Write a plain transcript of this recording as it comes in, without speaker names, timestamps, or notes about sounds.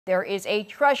There is a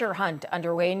treasure hunt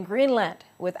underway in Greenland.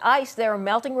 With ice there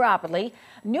melting rapidly,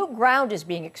 new ground is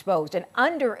being exposed, and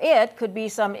under it could be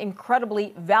some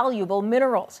incredibly valuable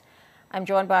minerals. I'm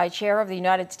joined by Chair of the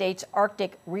United States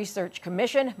Arctic Research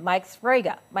Commission, Mike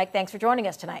Sfraga. Mike, thanks for joining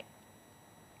us tonight.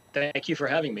 Thank you for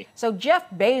having me. So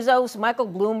Jeff Bezos, Michael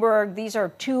Bloomberg, these are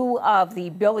two of the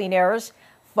billionaires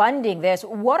funding this.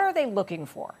 What are they looking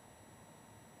for?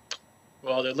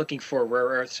 Well, they're looking for rare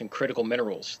earths and critical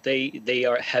minerals. They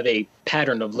have a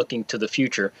pattern of looking to the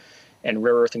future, and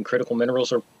rare earth and critical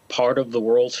minerals are part of the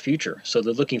world's future. So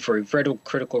they're looking for a very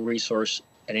critical resource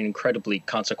at an incredibly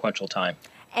consequential time.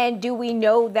 And do we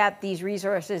know that these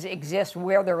resources exist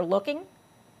where they're looking?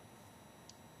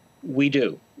 We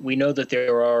do. We know that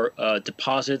there are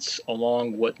deposits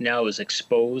along what now is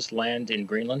exposed land in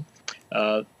Greenland.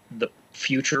 The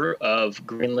future of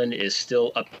Greenland is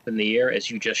still up in the air,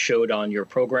 as you just showed on your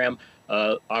program.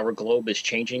 Our globe is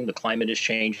changing, the climate is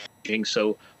changing,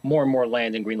 so more and more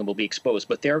land in Greenland will be exposed.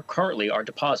 But there currently are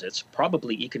deposits,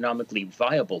 probably economically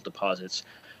viable deposits,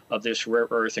 of this rare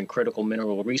earth and critical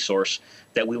mineral resource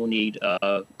that we will need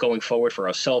going forward for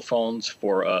our cell phones,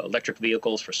 for electric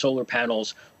vehicles, for solar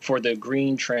panels, for the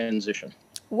green transition.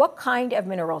 What kind of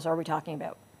minerals are we talking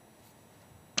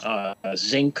about?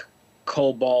 Zinc,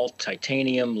 cobalt,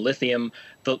 titanium, lithium,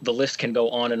 the list can go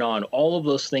on and on. All of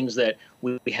those things that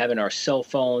we have in our cell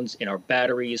phones, in our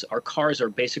batteries. Our cars are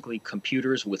basically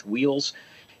computers with wheels.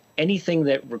 Anything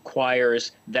that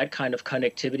requires that kind of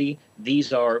connectivity,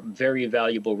 these are very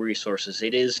valuable resources.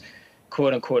 It is,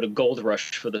 quote unquote, a gold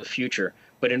rush for the future.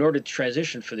 But in order to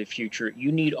transition for the future,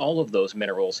 you need all of those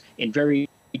minerals in very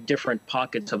different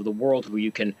pockets of the world where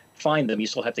you can find them. You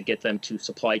still have to get them to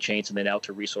supply chains and then out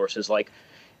to resources. Like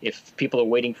if people are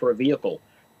waiting for a vehicle,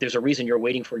 there's a reason you're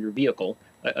waiting for your vehicle,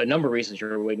 a number of reasons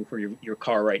you're waiting for your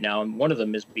car right now. And one of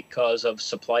them is because of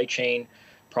supply chain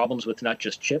problems with not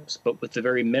just chips, but with the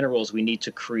very minerals we need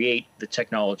to create the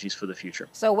technologies for the future.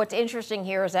 So what's interesting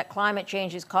here is that climate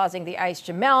change is causing the ice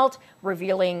to melt,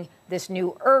 revealing this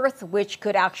new Earth, which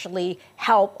could actually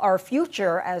help our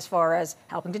future as far as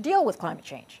helping to deal with climate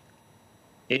change.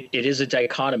 It is a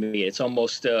dichotomy. It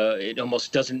almost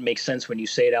doesn't make sense when you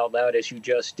say it out loud as you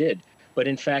just did. But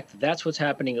in fact, that's what's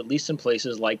happening, at least in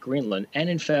places like Greenland and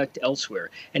in fact elsewhere.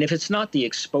 And if it's not the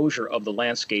exposure of the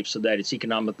landscape so that it's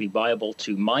economically viable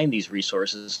to mine these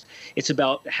resources, it's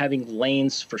about having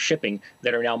lanes for shipping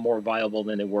that are now more viable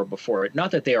than they were before.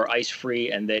 Not that they are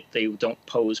ice-free and that they don't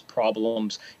pose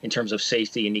problems in terms of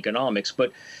safety and economics,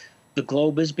 but the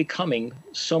globe is becoming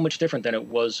so much different than it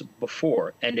was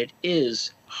before. And it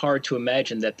is hard to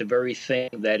imagine that the very thing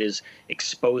that is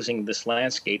exposing this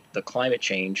landscape, the climate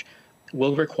change,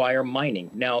 will require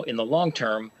mining. Now, in the long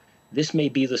term, this may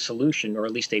be the solution, or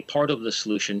at least a part of the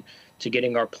solution, to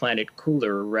getting our planet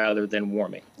cooler rather than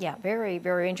warming. Yeah, very,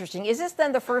 very interesting. Is this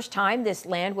then the first time this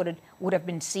land would have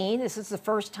been seen? Is this the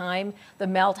first time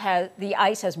the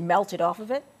ice has melted off of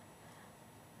it?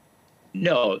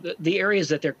 No, the areas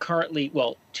that they're currently,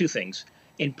 well, two things.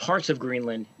 In parts of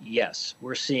Greenland, yes,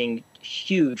 we're seeing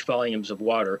huge volumes of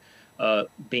water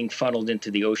being funneled into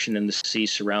the ocean and the sea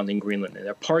surrounding Greenland. And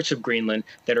there are parts of Greenland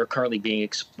that are currently being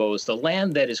exposed. The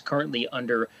land that is currently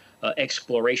under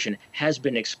exploration has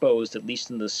been exposed, at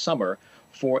least in the summer,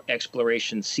 for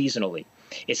exploration seasonally.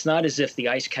 It's not as if the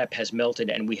ice cap has melted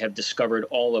and we have discovered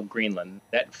all of Greenland.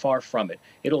 That far from it.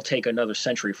 It'll take another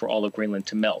century for all of Greenland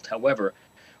to melt. However,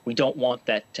 we don't want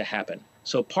that to happen.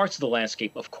 So parts of the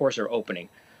landscape, of course, are opening.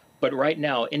 But right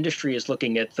now, industry is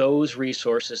looking at those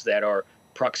resources that are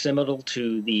proximal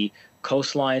to the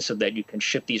coastline so that you can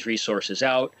ship these resources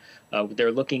out.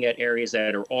 They're looking at areas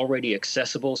that are already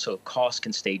accessible so costs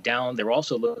can stay down. They're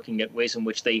also looking at ways in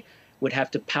which they would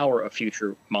have to power a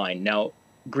future mine. Now,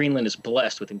 Greenland is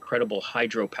blessed with incredible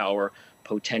hydropower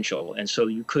potential, and so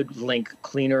you could link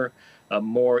cleaner,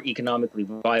 more economically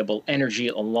viable energy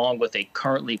along with a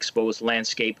currently exposed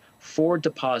landscape for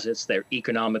deposits that are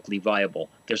economically viable.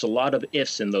 There's a lot of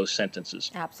ifs in those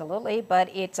sentences. Absolutely, but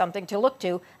it's something to look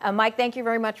to. Mike, thank you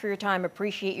very much for your time.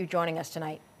 Appreciate you joining us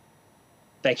tonight.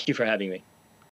 Thank you for having me.